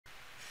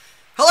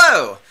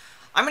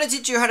I'm going to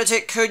teach you how to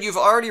take code you've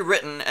already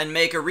written and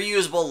make a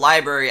reusable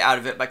library out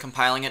of it by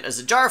compiling it as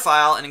a jar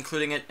file and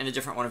including it in a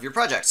different one of your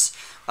projects.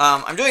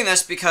 I'm doing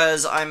this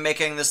because I'm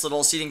making this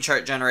little seating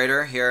chart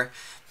generator here.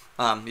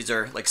 These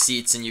are like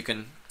seats, and you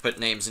can put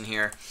names in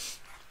here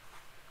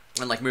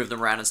and like move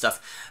them around and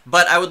stuff.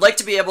 But I would like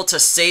to be able to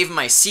save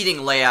my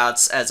seating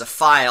layouts as a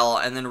file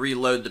and then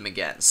reload them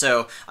again.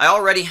 So I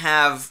already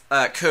have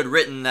code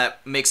written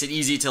that makes it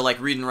easy to like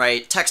read and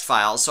write text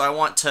files. So I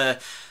want to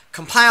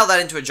compile that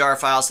into a jar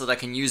file so that I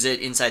can use it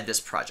inside this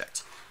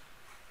project.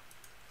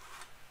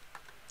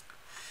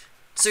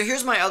 So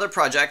here's my other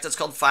project. It's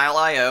called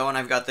file.io, and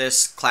I've got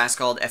this class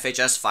called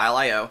FHS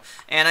file.io,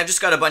 and I've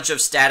just got a bunch of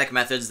static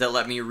methods that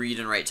let me read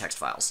and write text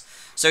files.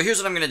 So here's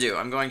what I'm going to do.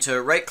 I'm going to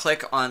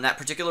right-click on that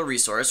particular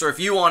resource, or if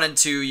you wanted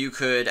to, you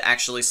could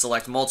actually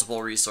select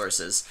multiple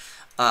resources.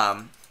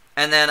 And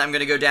then I'm going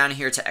to go down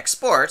here to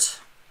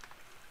export,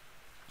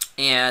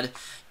 and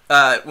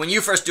when you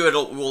first do it,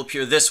 it will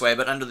appear this way,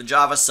 but under the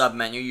Java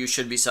submenu, you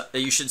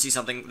should see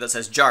something that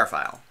says jar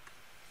file.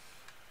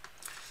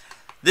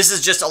 This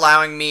is just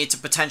allowing me to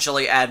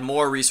potentially add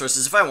more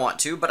resources if I want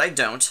to, but I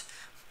don't.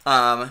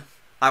 I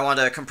want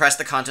to compress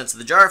the contents of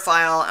the jar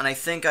file, and I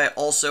think I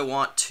also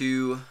want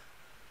to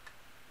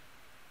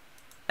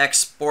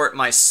export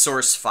my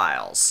source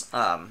files,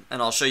 and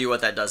I'll show you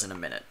what that does in a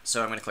minute.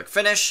 So I'm going to click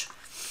Finish,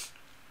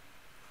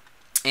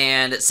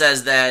 and it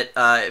says that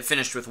it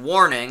finished with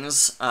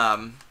warnings,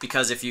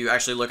 because if you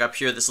actually look up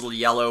here, this little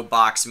yellow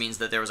box means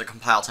that there was a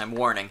compile time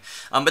warning.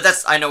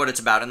 But I know what it's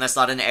about, and that's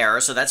not an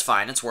error, so that's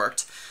fine, it's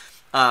worked.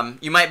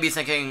 You might be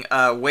thinking,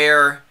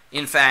 where,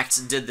 in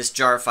fact, did this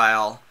jar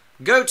file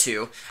go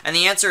to? And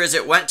the answer is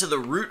it went to the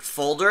root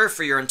folder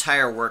for your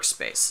entire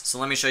workspace. So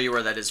let me show you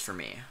where that is for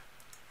me.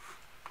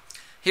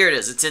 Here it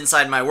is. It's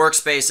inside my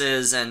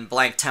workspaces and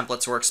blank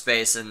templates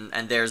workspace,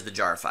 and there's the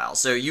jar file.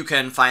 So you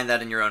can find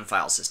that in your own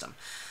file system.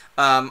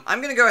 I'm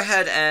going to go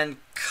ahead and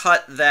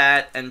cut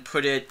that and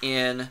put it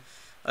in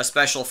a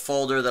special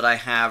folder that I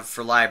have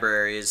for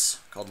libraries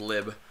called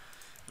lib.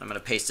 I'm going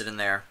to paste it in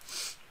there.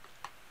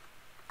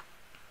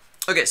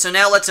 Okay, so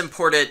now let's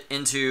import it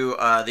into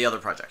the other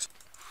project.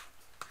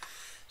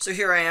 So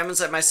here I am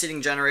inside my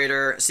seating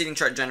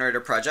chart generator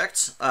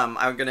project.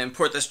 I'm going to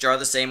import this jar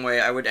the same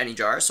way I would any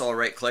jar. So I'll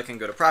right-click and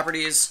go to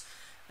Properties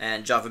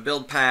and Java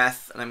Build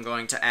Path, and I'm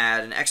going to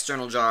add an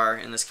external jar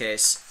in this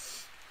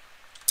case.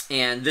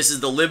 And this is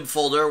the lib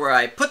folder where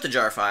I put the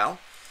jar file.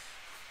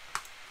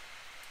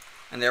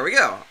 And there we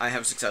go. I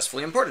have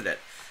successfully imported it.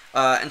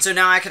 And so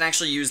now I can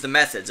actually use the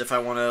methods. If I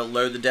want to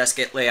load the desk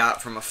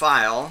layout from a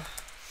file,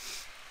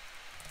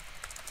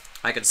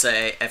 I could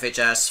say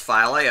FHS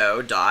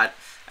file.io dot,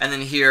 and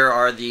then here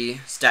are the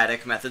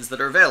static methods that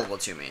are available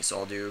to me. So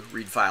I'll do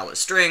read file as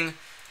string,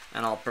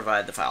 and I'll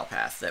provide the file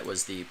path that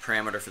was the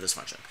parameter for this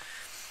function.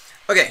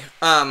 Okay,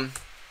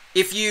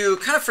 if you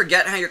kind of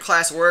forget how your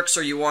class works,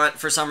 or you want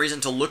for some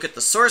reason to look at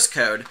the source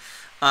code,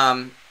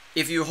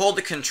 if you hold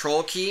the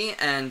control key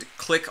and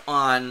click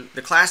on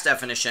the class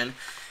definition,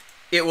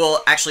 it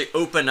will actually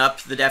open up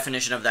the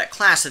definition of that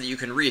class so that you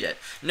can read it.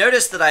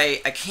 Notice that I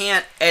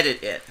can't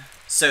edit it.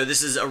 So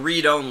this is a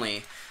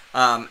read-only,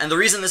 and the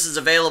reason this is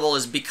available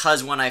is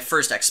because when I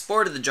first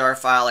exported the jar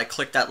file, I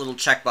clicked that little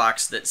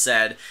checkbox that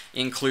said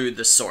include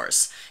the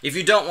source. If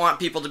you don't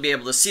want people to be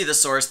able to see the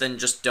source, then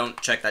just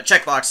don't check that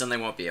checkbox and they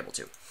won't be able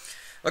to.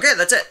 Okay,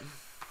 that's it.